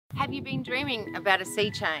Have you been dreaming about a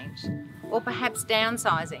sea change, or perhaps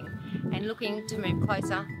downsizing and looking to move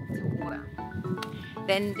closer to water?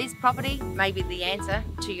 Then this property may be the answer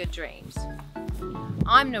to your dreams.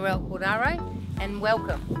 I'm Narelle Cordaro and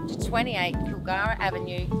welcome to 28 Coolgarra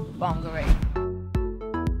Avenue Bongaree.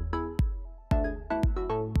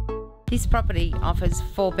 This property offers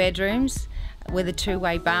 4 bedrooms with a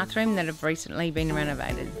 2-way bathroom that have recently been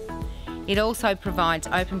renovated. It also provides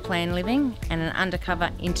open plan living and an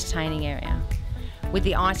undercover entertaining area, with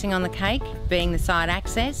the icing on the cake being the side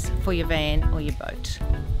access for your van or your boat.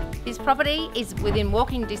 This property is within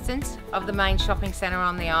walking distance of the main shopping centre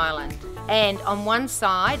on the island, and on one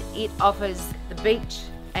side it offers the beach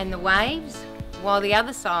and the waves, while the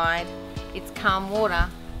other side it's calm water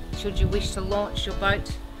should you wish to launch your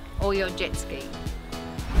boat or your jet ski.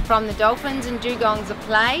 From the dolphins and dugongs of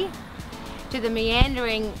play to the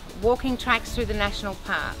meandering walking tracks through the national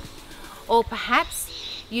park, or perhaps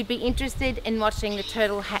you'd be interested in watching the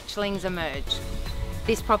turtle hatchlings emerge.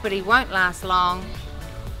 This property won't last long,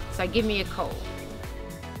 so give me a call.